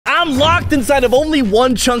unlocked inside of only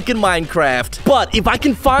one chunk in Minecraft. But if I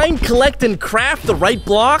can find, collect, and craft the right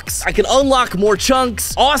blocks, I can unlock more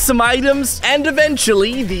chunks, awesome items, and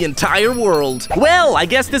eventually the entire world. Well, I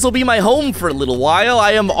guess this will be my home for a little while.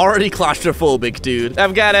 I am already claustrophobic, dude.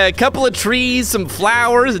 I've got a couple of trees, some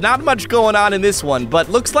flowers, not much going on in this one, but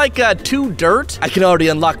looks like 2 dirt. I can already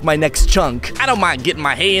unlock my next chunk. I don't mind getting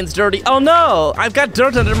my hands dirty. Oh no, I've got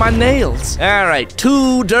dirt under my nails. All right,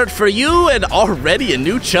 2 dirt for you and already a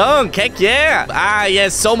new chunk. Heck yeah. Ah,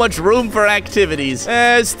 yes, so much room for activities.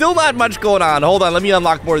 Still not much going on. Hold on, let me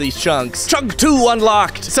unlock more of these chunks. Chunk 2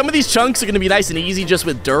 unlocked. Some of these chunks are gonna be nice and easy just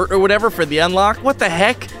with dirt or whatever for the unlock. What the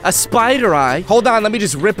heck? A spider eye? Hold on, let me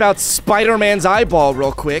just rip out Spider-Man's eyeball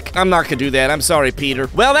real quick. I'm not gonna do that. I'm sorry, Peter.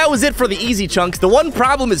 Well, that was it for the easy chunks. The one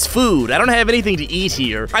problem is food. I don't have anything to eat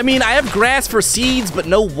here. I mean, I have grass for seeds, but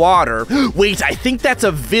no water. Wait, I think that's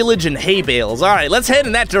a village and hay bales. All right, let's head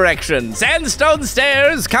in that direction. Sandstone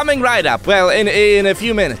stairs coming right up. Well, in a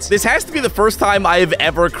few minutes. This has to be the first time I have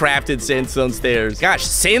ever crafted sandstone stairs. Gosh,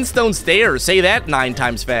 sandstone stairs. Say that 9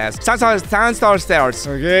 times fast. Sandstone stairs.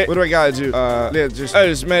 Okay, what do I gotta do?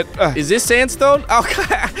 Is this sandstone? Oh,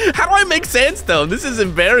 how do I make sandstone? This is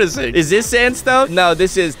embarrassing. Is this sandstone? No,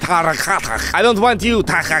 this is I don't want you.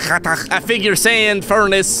 I figure sand,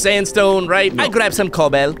 furnace, sandstone, right? No. I grabbed some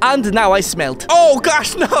cobble, and now I smelt. Oh,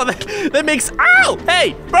 gosh, no, that makes... Ow!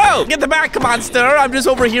 Hey, bro, get the back, monster. I'm just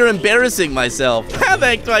over here embarrassing myself. How the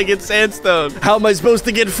heck do I get sandstone? How am I supposed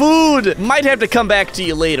to get food? Might have to come back to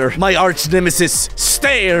you later. My arch nemesis,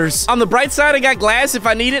 stairs. On the bright side, I got glass if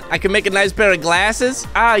I need it. I can make a nice pair of glasses.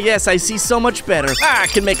 Ah, yes, I see so much better. I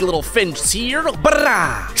can make a little fence here.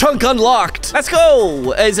 Brah! Chunk unlocked. Let's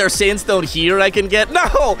go. Is there sandstone here I can get?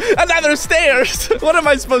 No, another stairs. What am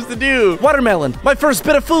I supposed to do? Watermelon, my first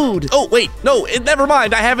bit of food. Oh, wait, no, never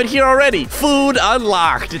mind. I have it here already. Food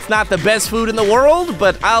unlocked. It's not the best food in the world,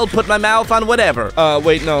 but I'll put my mouth on whatever.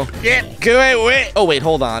 Wait, no. Wait. Oh, wait,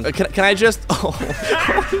 hold on. Can I just... Oh,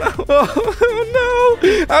 oh no. Oh,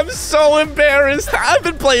 no. I'm so embarrassed. I've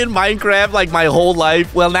been playing Minecraft like my whole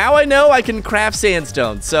life. Well, now I know I can craft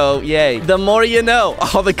sandstone, so yay. The more you know.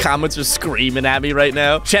 All the comments are screaming at me right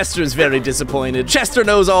now. Chester's very disappointed. Chester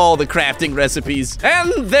knows all the crafting recipes.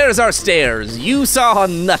 And there's our stairs. You saw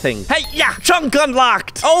nothing. Hey, yeah, chunk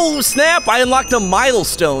unlocked. Oh, snap, I unlocked a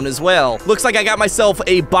milestone as well. Looks like I got myself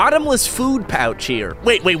a bottomless food pouch here.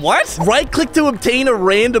 Wait, what? Right-click to obtain a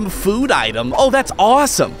random food item. Oh, that's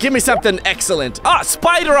awesome. Give me something excellent. Ah,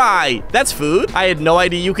 spider eye. That's food. I had no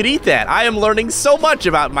idea you could eat that. I am learning so much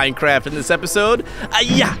about Minecraft in this episode.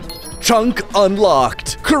 Yeah. Chunk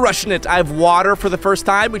unlocked. Crushing it. I have water for the first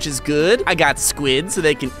time, which is good. I got squid so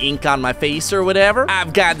they can ink on my face or whatever.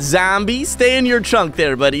 I've got zombies. Stay in your chunk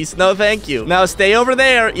there, buddies. No, thank you. Now stay over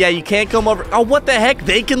there. Yeah, you can't come over. Oh, what the heck?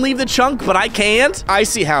 They can leave the chunk, but I can't? I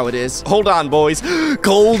see how it is. Hold on, boys.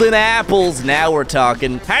 Golden apples. Now we're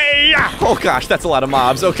talking. Hey! Oh, gosh, that's a lot of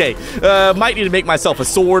mobs. Okay. Might need to make myself a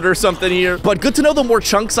sword or something here. But good to know the more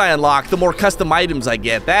chunks I unlock, the more custom items I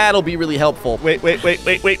get. That'll be really helpful. Wait.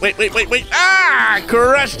 Ah,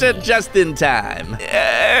 crushed it just in time.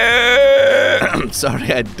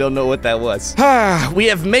 Sorry, I don't know what that was. We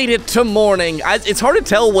have made it to morning. It's hard to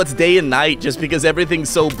tell what's day and night just because everything's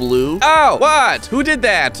so blue. Oh, what? Who did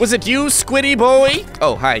that? Was it you, Squiddy boy?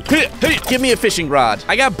 Oh, hi. Hey, give me a fishing rod.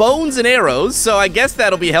 I got bones and arrows, so I guess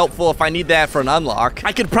that'll be helpful if I need that for an unlock.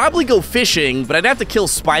 I could probably go fishing, but I'd have to kill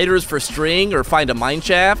spiders for string or find a mine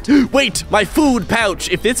shaft. Wait, my food pouch.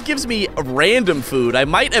 If this gives me random food, I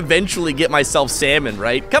might eventually get myself salmon,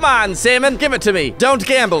 right? Come on, salmon, give it to me. Don't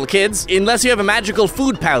gamble, kids, unless you have a magical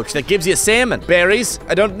food pouch that gives you salmon. Berries,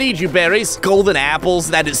 I don't need you berries. Golden apples,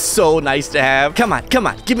 that is so nice to have. Come on,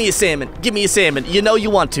 give me a salmon. Give me a salmon. You know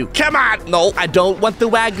you want to. Come on. No, I don't want the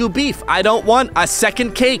Wagyu beef. I don't want a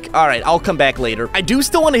second cake. All right, I'll come back later. I do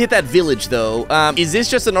still want to hit that village, though. Is this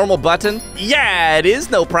just a normal button? Yeah, it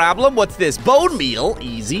is, no problem. What's this? Bone meal,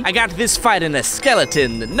 easy. I got this fighting a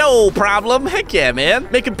skeleton, no problem. Heck yeah, man.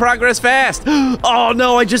 Making progress fast. Oh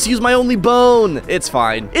no, I just used my only bone. It's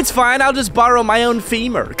fine. It's fine, I'll just borrow my own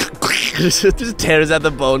femur. Just tears out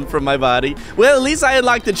the bone from my body. Well, at least I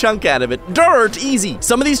unlocked a chunk out of it. Dirt, easy.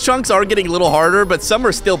 Some of these chunks are getting a little harder, but some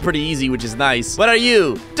are still pretty easy, which is nice. What are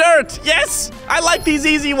you? Dirt, yes! I like these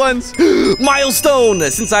easy ones. Milestone,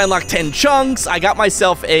 since I unlocked 10 chunks, I got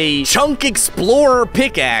myself a Chunk Explorer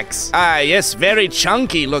pickaxe. Ah, yes, very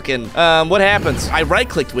chunky looking. What happens? I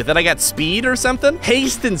right-clicked with it. I got speed or something?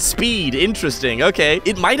 Haste and speed, interesting, okay.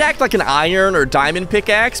 It might act like an iron or diamond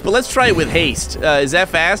pickaxe, but let's try it with haste. Is that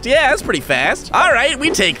fast? Yeah, that's was pretty fast. All right, we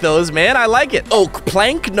take those, man. I like it. Oak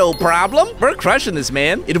plank, no problem. We're crushing this,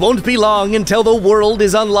 man. It won't be long until the world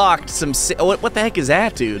is unlocked. What the heck is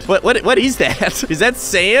that, dude? What is that? Is that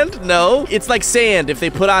sand? No. It's like sand if they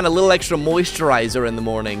put on a little extra moisturizer in the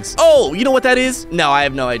mornings. Oh, you know what that is? No, I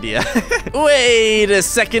have no idea. Wait a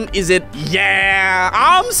second. Is it? Yeah,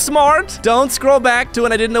 I'm smart. Don't scroll back to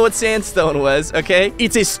when I didn't know what sandstone was, okay?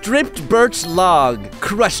 It's a stripped birch log.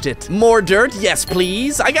 Crushed it. More dirt? Yes,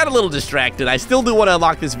 please. I got a little distracted. I still do want to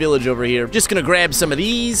unlock this village over here. Just gonna grab some of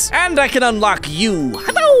these, and I can unlock you.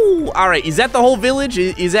 Hello! All right, is that the whole village?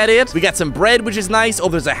 Is that it? We got some bread, which is nice. Oh,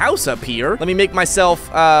 there's a house up here. Let me make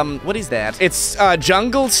myself, what is that? It's,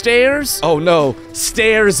 jungle stairs? Oh, no.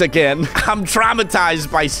 Stairs again. I'm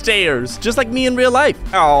traumatized by stairs, just like me in real life.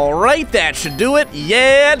 All right, that should do it.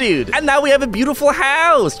 Yeah, dude. And now we have a beautiful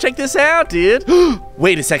house. Check this out, dude.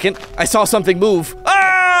 Wait a second. I saw something move.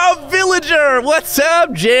 Ah, a villager. What's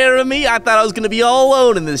up, Jeremy? I thought I was gonna be all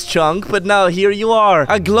alone in this chunk, but no, here you are.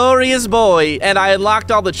 A glorious boy. And I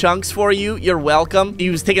unlocked all the chunks for you. You're welcome. He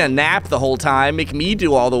was taking a nap the whole time. Make me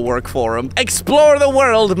do all the work for him. Explore the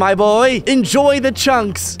world, my boy. Enjoy the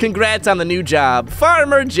chunks. Congrats on the new job.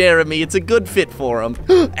 Farmer Jeremy. It's a good fit for him.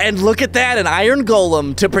 And look at that, an iron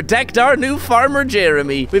golem to protect our new Farmer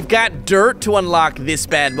Jeremy. We've got dirt to unlock this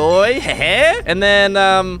bad boy. Heh. And then,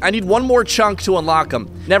 I need one more chunk to unlock him.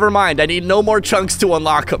 Never mind, I need no more chunks to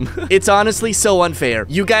unlock him. It's honestly so unfair.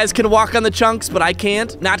 You guys can walk on the chunks, but I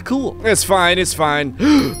can't. Not cool. It's fine, it's fine.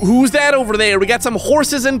 Who's that over there? We got some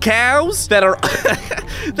horses and cows that are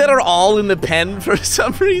that are all in the pen for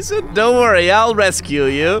some reason. Don't worry, I'll rescue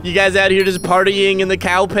you. You guys out here just partying in the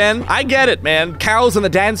cow pen? I get it, man. Cows on the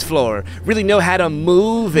dance floor really know how to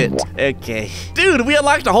move it. Okay. Dude, we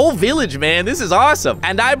unlocked a whole village, man. This is awesome.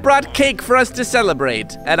 And I brought cake for us to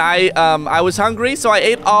celebrate. And I was hungry, so I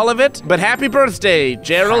ate all of it. But happy birthday,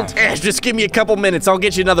 Gerald. Just give me a couple minutes. I'll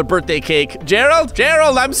get you another birthday cake. Gerald,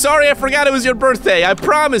 I'm sorry I forgot it was your birthday. I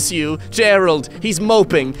promise you. Gerald, he's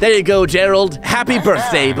moping. There you go, Gerald. Happy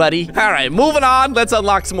birthday, buddy. All right, moving on. Let's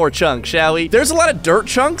unlock some more chunks, shall we? There's a lot of dirt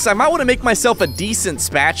chunks. I might want to make myself a decent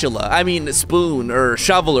spatula. I mean, a spoon or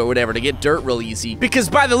shovel or whatever to get dirt real easy. Because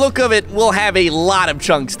by the look of it, we'll have a lot of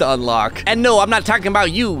chunks to unlock. And no, I'm not talking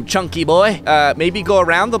about you, chunky boy. Maybe go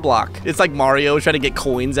around the block. It's like Mario trying to get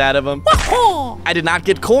coins out of him. I did not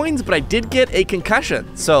get coins, but I did get a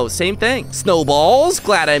concussion. So, same thing. Snowballs.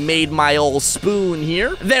 Glad I made my old spoon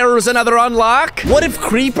here. There's another unlock. What if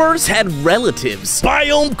creepers had relatives?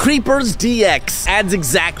 Biome Creepers DX adds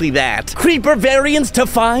exactly that. Creeper variants to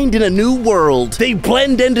find in a new world. They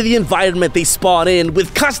blend into the environment they spawn in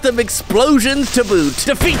with custom explosions to boot.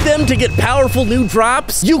 Defeat them to get powerful new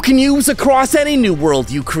drops you can use across any new world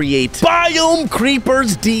you create. Biome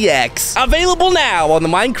Creepers DX. Available now on the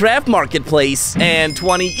Minecraft Marketplace. And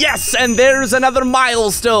 20. Yes, and there's another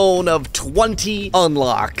milestone of 20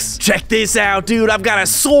 unlocks. Check this out, dude. I've got a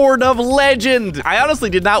Sword of Legend. I honestly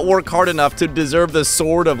did not work hard enough to deserve the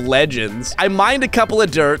Sword of Legends. I mined a couple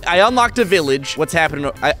of dirt. I unlocked a village. What's happening?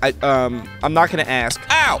 I'm not gonna ask.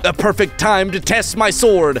 Ow! The perfect time to test my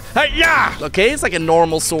sword. Yeah. Okay, it's like a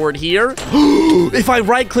normal sword here. If I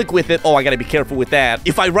right-click with it, oh, I gotta be careful with that.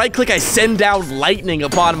 If I right-click, I send down lightning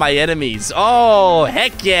upon my enemies. Oh,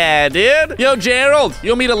 heck yeah, dude. Yo, Gerald, you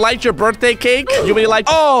want me to light your birthday cake? You want me to light?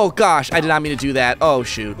 Oh, gosh, I did not mean to do that. Oh,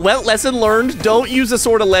 shoot. Well, lesson learned. Don't use a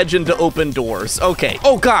Sword of Legend to open doors. Okay.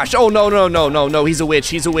 Oh, gosh. Oh, no. He's a witch.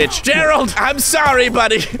 He's a witch. Gerald, I'm sorry,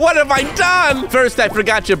 buddy. What have I done? First, I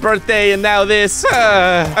forgot your birthday, and now this.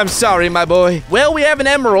 I'm sorry, my boy. Well, we have an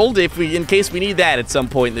emerald in case we need that at some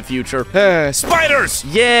point in the future. Spiders!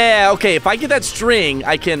 Yeah, okay. If I get that string,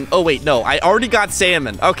 I can... Oh, wait, no. I already got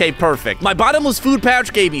salmon. Okay, perfect. My bottomless food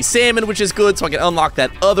pouch gave me salmon, which is good, so I can unlock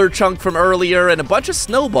that other chunk from earlier, and a bunch of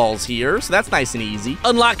snowballs here, so that's nice and easy.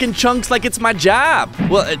 Unlocking chunks like it's my job.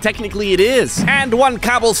 Well, technically it is. And one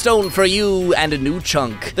cobblestone for you, and a new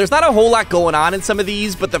chunk. There's not a whole lot going on in some of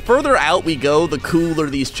these, but the further out we go, the cooler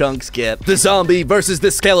these chunks get. The zombie versus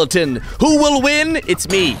the skeleton. Who will win? It's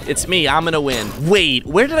me. It's me. I'm gonna win. Wait,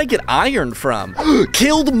 where did I get iron from?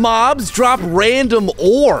 Killed mobs drop random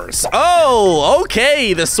ores. Oh,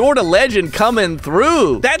 okay. The Sword of Legend coming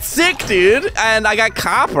through. That's sick, dude. And I got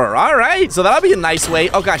copper. All right. So that'll be a nice way.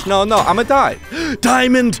 Oh, gosh. No. I'm gonna die.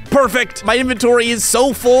 Diamond. Perfect. My inventory is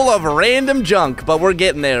so full of random junk, but we're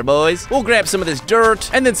getting there, boys. We'll grab some of this dirt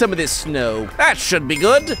and then some of this snow. That should be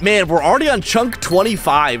good. Man, we're already on chunk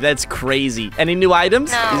 25. That's crazy. Any new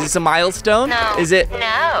items? No. Is this a milestone? No. Is it?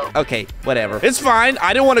 No. Okay, whatever. It's fine.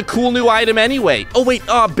 I didn't want a cool new item anyway. Oh, wait.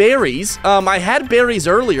 Berries. I had berries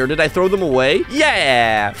earlier. Did I throw them away?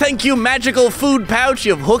 Yeah. Thank you, magical food pouch.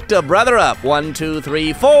 you've hooked a brother up. 1, 2,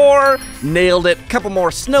 3, 4. Nailed it. Couple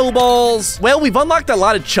more snowballs. Well, we've unlocked a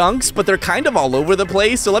lot of chunks, but they're kind of all over the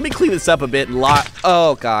place. So let me clean this up a bit and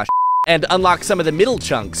oh, gosh. And unlock some of the middle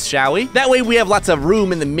chunks, shall we? That way we have lots of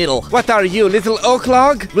room in the middle. What are you, little oak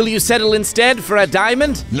log? Will you settle instead for a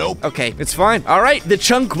diamond? Nope. Okay, it's fine. All right, the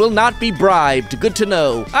chunk will not be bribed. Good to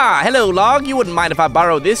know. Ah, hello, log. You wouldn't mind if I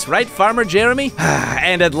borrow this, right, Farmer Jeremy?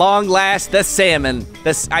 And at long last, the salmon.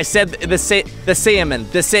 I said the salmon.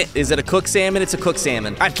 Is it a cooked salmon? It's a cooked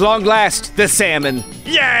salmon. At long last, the salmon.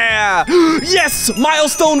 Yeah! Yes!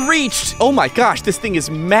 Milestone reached! Oh my gosh, this thing is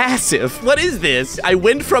massive. What is this? I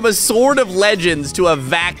went from a sword of legends to a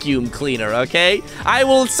vacuum cleaner, okay? I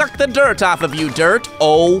will suck the dirt off of you, dirt.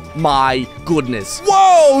 Oh my goodness.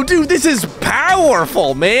 Whoa, dude, this is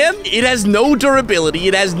powerful, man. It has no durability.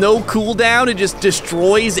 It has no cooldown. It just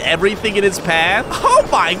destroys everything in its path. Oh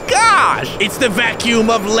my gosh! It's the vacuum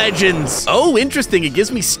of legends. Oh, interesting. It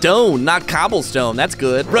gives me stone, not cobblestone. That's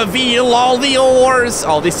good. Reveal all the ores.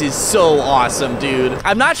 Oh, this is so awesome, dude.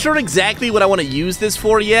 I'm not sure exactly what I want to use this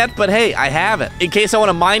for yet, but hey, I have it. In case I want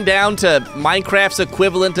to mine down to Minecraft's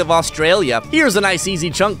equivalent of Australia. Here's a nice easy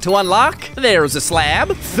chunk to unlock. There's a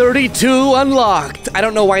slab. 32 unlocked. I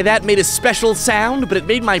don't know why that made a special sound, but it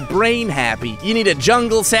made my brain happy. You need a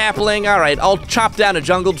jungle sapling. All right, I'll chop down a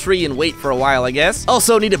jungle tree and wait for a while, I guess.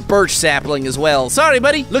 Also need a birch sapling as well. Sorry,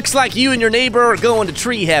 buddy. Looks like you and your neighbor are going to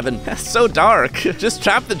tree heaven. That's so dark. Just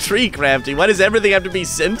chop the tree, Craftee. Why does everything have to be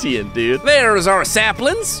sentient, dude? There's our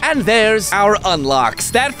saplings, and there's our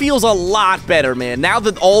unlocks. That feels a lot better, man. Now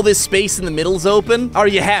that all this space in the middle's open, are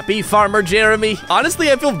you happy, Farmer Jeremy?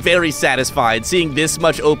 Honestly, I feel very satisfied seeing this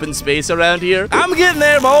much open space around here. I'm getting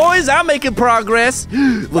there, boys. I'm making progress.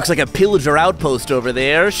 Looks like a pillager outpost over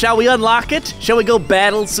there. Shall we unlock it? Shall we go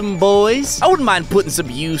battle some boys? I wouldn't mind putting some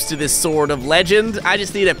use to this sword of legend. I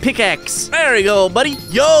just need a pickaxe. There you go, buddy.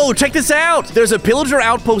 Yo, check this out. There's a pillager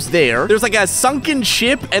outpost there. There's like a sunken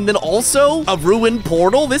ship and then also a ruined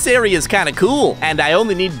portal. This area is kind of cool. And I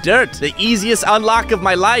only need dirt. The easiest unlock of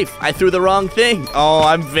my life. I threw the wrong thing. Oh,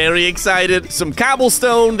 I'm very excited. Some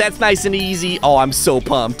cobblestone. That's nice and easy. Oh, I'm so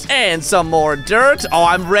pumped. And some more dirt. Oh,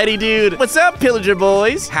 I'm ready, dude. What's up, pillager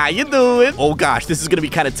boys? How you doing? Oh, gosh, this is gonna be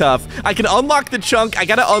kind of tough. I can unlock the chunk. I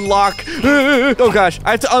gotta unlock... Oh, gosh,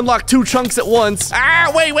 I have to unlock 2 chunks at once.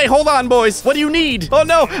 Ah, wait, hold on, boys. What do you need? Oh,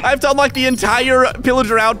 no, I have to unlock the entire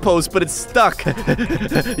pillager outpost, but it's stuck.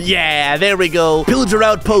 Yeah, there we go. Pillager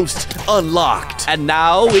outpost unlocked. And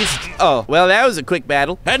now it's... Oh, well, that was a quick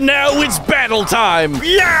battle. And now it's battle time.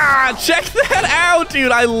 Yeah, check that out,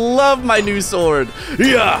 dude. I love my new sword.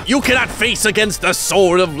 Yeah, you cannot face against the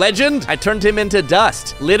sword of legend. I turned him into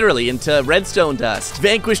dust, literally into redstone dust.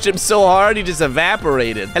 Vanquished him so hard, he just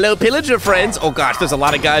evaporated. Hello, pillager friends. Oh, gosh, there's a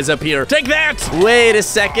lot of guys up here. Take that. Wait a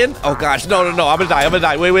second. Oh, gosh, no. I'm gonna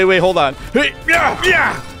die. Wait, hold on.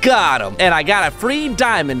 Yeah. Got him. And I got a free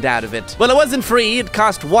diamond out of it. Well, it wasn't free. It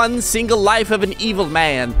cost 1 single life of an evil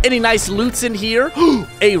man. Any nice loots in here?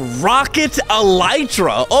 A rocket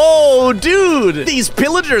elytra. Oh, dude. These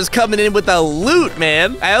pillagers coming in with the loot,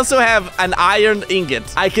 man. I also have an iron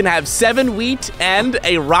ingot. I can have 7 wheat and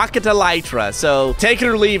a rocket elytra. So take it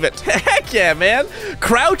or leave it. Heck yeah, man.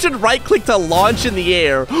 Crouch and right click to launch in the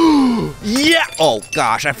air. Yeah. Oh,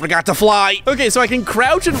 gosh. I forgot to fly. Okay, so I can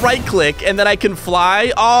crouch and right click and then I can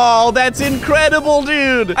fly. Oh, that's incredible,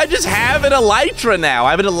 dude. I just have an elytra now.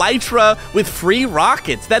 I have an elytra with free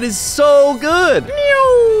rockets. That is so good.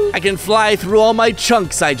 I can fly through all my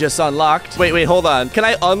chunks I just unlocked. Wait, hold on. Can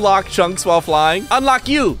I unlock chunks while flying? Unlock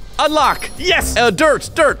you. Unlock. Yes.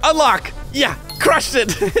 Dirt. Unlock. Yeah. Crushed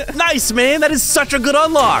it. Nice, man. That is such a good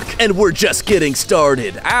unlock. And we're just getting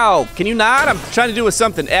started. Ow. Can you not? I'm trying to do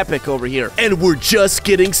something epic over here. And we're just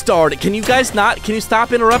getting started. Can you guys not? Can you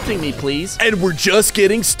stop interrupting me, please? And we're just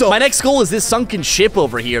getting started. My next goal is this sunken ship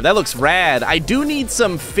over here. That looks rad. I do need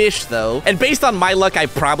some fish, though. And based on my luck, I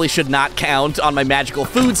probably should not count on my magical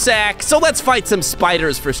food sack. So let's fight some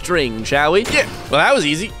spiders for string, shall we? Yeah. Well, that was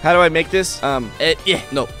easy. How do I make this?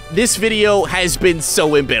 No. This video has been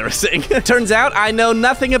so embarrassing. Turns out I know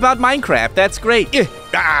nothing about Minecraft. That's great.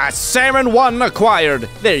 Salmon 1 acquired.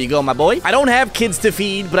 There you go, my boy. I don't have kids to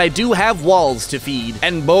feed, but I do have walls to feed.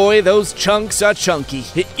 And boy, those chunks are chunky.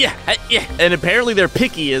 Yeah. And apparently they're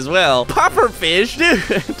picky as well. Pufferfish?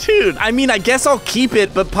 Dude, I mean, I guess I'll keep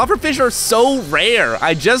it, but pufferfish are so rare.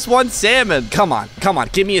 I just want salmon. Come on.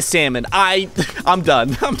 Give me a salmon. I'm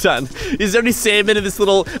done. Is there any salmon in this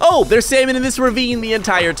little... Oh, there's salmon in this ravine the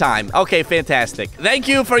entire time. Okay, fantastic. Thank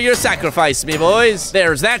you for your sacrifice, me boys.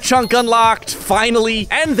 There's that chunk unlocked. Finally,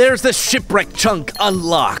 baby. And there's the shipwreck chunk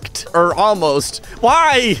unlocked. Or almost.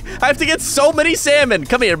 Why? I have to get so many salmon.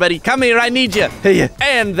 Come here, buddy. Come here, I need you.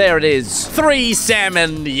 And there it is. 3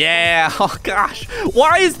 salmon. Yeah. Oh, gosh.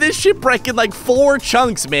 Why is this shipwreck in like 4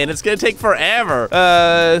 chunks, man? It's gonna take forever.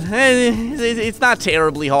 It's not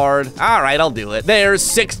terribly hard. All right, I'll do it. There's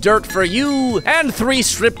 6 dirt for you and 3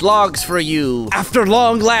 stripped logs for you. After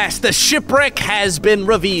long last, the shipwreck has been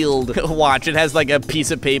revealed. Watch, it has like a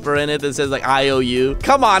piece of paper in it that says like IOU.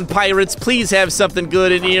 Come on, pirates, please have something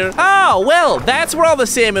good in here. Oh, well, that's where all the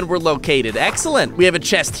salmon were located. Excellent. We have a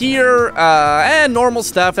chest here, and normal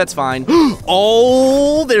stuff, that's fine.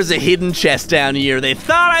 Oh, there's a hidden chest down here. They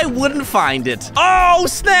thought I wouldn't find it. Oh,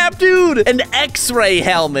 snap, dude. An X-ray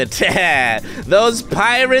helmet. Those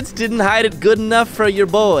pirates didn't hide it good enough for your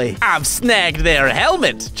boy. I've snagged their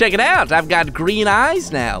helmet. Check it out. I've got green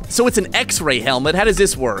eyes now. So it's an X-ray helmet. How does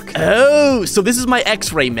this work? Oh, so this is my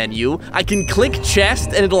X-ray menu. I can click chest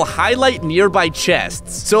and it'll highlight nearby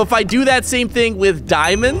chests. So if I do that same thing with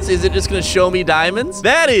diamonds, is it just gonna show me diamonds?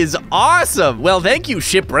 That is awesome. Well, thank you,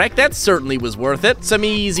 Shipwreck. That certainly was worth it. Some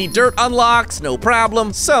easy dirt unlocks, no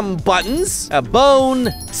problem. Some buttons, a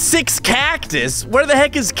bone, 6 cactus. Where the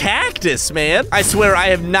heck is cactus, man? I swear I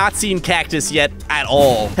have not seen cactus yet at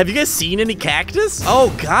all. Have you guys seen any cactus?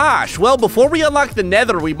 Oh gosh. Well, before we unlock the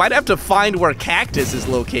nether, we might have to find where cactus is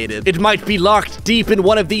located. It might be locked deep in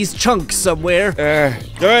one of these chunks somewhere.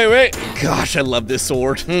 Wait. Gosh, I love this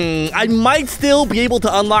sword. I might still be able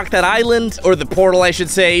to unlock that island, or the portal, I should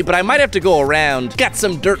say, but I might have to go around. Got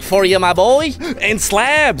some dirt for you, my boy. And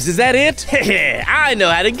slabs, is that it? I know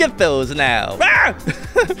how to get those now. Ah!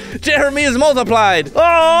 Jeremy is multiplied.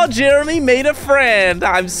 Oh, Jeremy made a friend.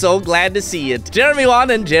 I'm so glad to see it. Jeremy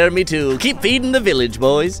 1 and Jeremy 2. Keep feeding the village,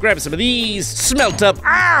 boys. Grab some of these. Smelt up.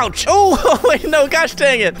 Ouch. Oh, wait, no, gosh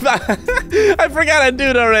dang it. I forgot I'd do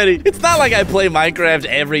it already. It's not like I play Minecraft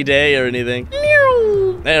every day or anything.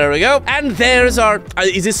 There we go. And there's our,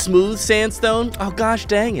 is this smooth sandstone? Oh gosh,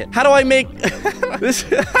 dang it. How do I make this?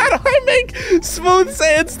 How do I make smooth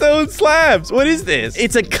sandstone slabs? What is this?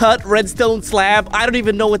 It's a cut redstone slab. I don't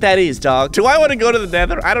even know what that is, dog. Do I want to go to the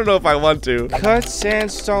nether? I don't know if I want to. Cut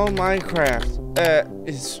sandstone Minecraft.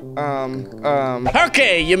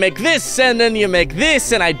 Okay, you make this, and then you make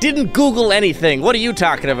this, and I didn't Google anything. What are you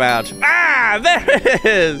talking about? Ah, there it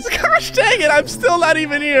is. Gosh dang it, I'm still not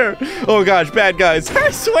even here. Oh gosh, bad guys.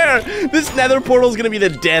 I swear, this nether portal is gonna be the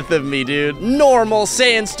death of me, dude. Normal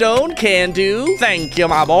sandstone can do. Thank you,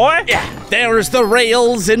 my boy. Yeah, there's the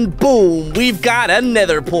rails, and boom, we've got a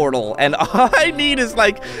nether portal. And all I need is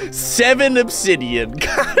like 7 obsidian.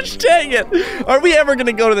 Gosh dang it. Are we ever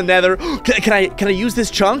gonna go to the nether? Can I use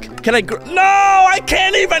this chunk? Can I? No, I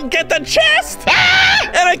can't even get the chest.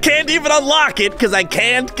 And I can't even unlock it because I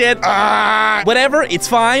can't get. Whatever, it's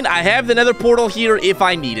fine. I have the nether portal here if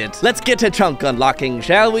I need it. Let's get to chunk unlocking,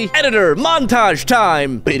 shall we? Editor, montage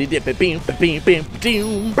time.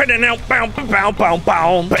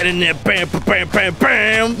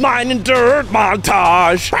 Mining dirt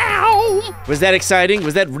montage. Was that exciting?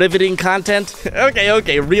 Was that riveting content?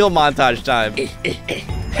 Okay, real montage time.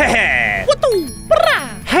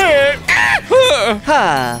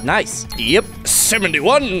 Nice. Yep.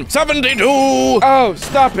 71, 72. Oh,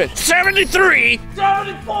 stop it. 73.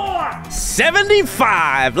 74.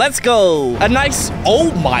 75. Let's go. A nice,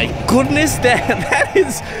 oh my goodness, that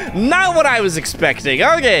is not what I was expecting.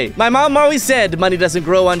 Okay. My mom always said money doesn't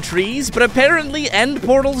grow on trees, but apparently end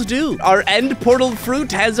portals do. Our end portal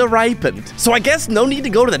fruit has ripened. So I guess no need to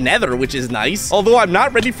go to the nether, which is nice. Although I'm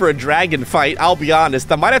not ready for a dragon fight, I'll be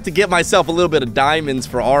honest. I might have to get myself a little bit of diamonds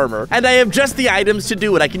for armor. And I have just the items to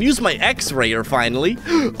do it. I can use my X-rayer finally.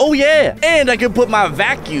 Oh yeah, and I can put my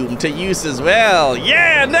vacuum to use as well.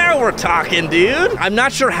 Yeah, now we're talking, dude. I'm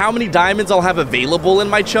not sure how many diamonds I'll have available in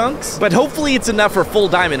my chunks, but hopefully it's enough for full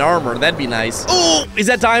diamond armor. That'd be nice. Oh, is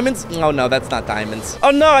that diamonds? Oh no, that's not diamonds.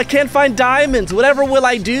 Oh no, I can't find diamonds. Whatever will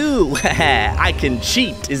I do? I can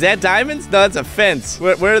cheat. Is that diamonds? No, that's a fence.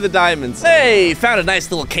 Where are the diamonds? Hey, found a nice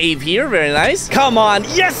little cave here. Very nice. Come on.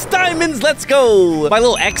 Yes, diamonds. Let's go. My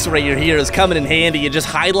little X-rayer here is coming in handy. It just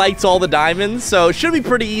highlights all the diamonds, so it should be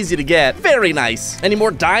pretty easy to get. Very nice. Any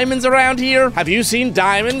more diamonds around here? Have you seen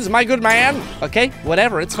diamonds, my good man? Okay,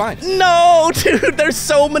 whatever, it's fine. No, dude, there's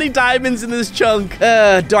so many diamonds in this chunk.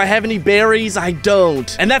 Do I have any berries? I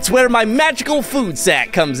don't. And that's where my magical food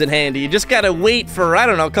sack comes in handy. You just gotta wait for, I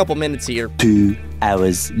don't know, a couple minutes here. 2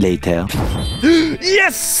 hours later.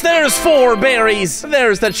 Yes, there's 4 berries.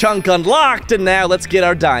 There's the chunk unlocked, and now let's get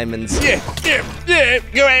our diamonds.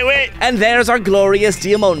 Wait. And there's our glorious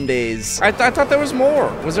diamondes. I thought there was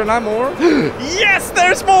more. Was there not more? Yes,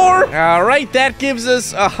 there's more. All right, that gives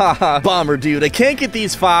us bummer, dude. I can't get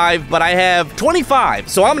these 5, but I have 25,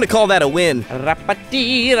 so I'm gonna call that a win.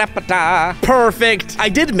 Perfect. I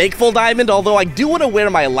did make full diamond, although I do want to wear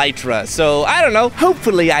my elytra, so I don't know.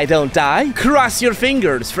 Hopefully I don't die. Cross your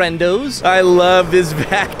fingers, friendos. I love this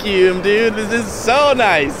vacuum, dude. This is so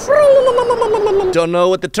nice. Don't know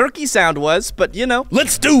what the turkey sound was, but you know.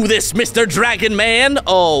 Let's do this, Mr. Dragon Man.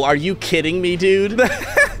 Oh, are you kidding me, dude?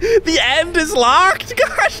 The end is locked?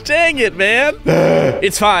 Gosh dang it, man.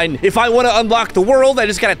 It's fine. If I want to unlock the world, I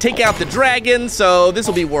just gotta take out the dragon, so this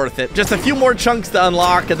will be worth it. Just a few more chunks to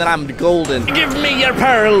unlock, and then I'm golden. Give me your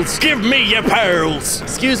pearls. Give me your pearls.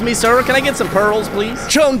 Excuse me, sir. Can I get some pearls, please?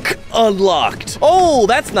 Chunk unlocked. Oh,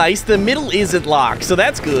 that's nice. The middle isn't locked, so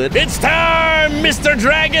that's good. It's time, Mr.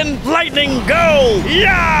 Dragon. Lightning, go.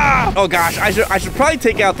 Yeah. Oh, gosh. I should probably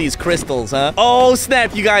take out these crystals, huh? Oh,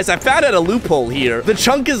 snap, you guys. I found out a loophole here. The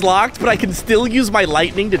chunk is locked, but I can still use my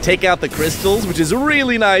lightning to take out the crystals, which is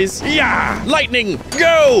really nice. Yeah. Lightning,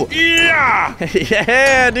 go. Yeah.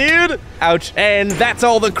 Yeah, dude. Ouch. And that's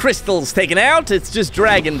all the crystals taken out. It's just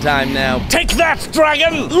dragon time now. Take that,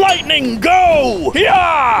 dragon. Lightning, go.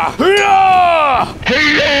 Yeah. Yeah.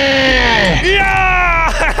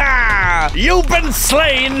 Yeah. You've been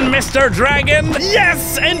slain, Mr. Dragon.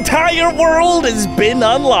 Yes, entire world has been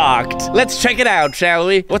unlocked. Let's check it out, shall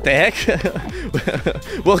we? What the heck?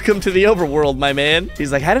 Welcome to the overworld, my man.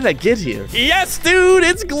 He's like, how did I get here? Yes, dude,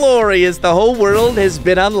 it's glorious. The whole world has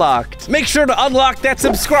been unlocked. Make sure to unlock that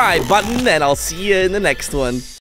subscribe button, and I'll see you in the next one.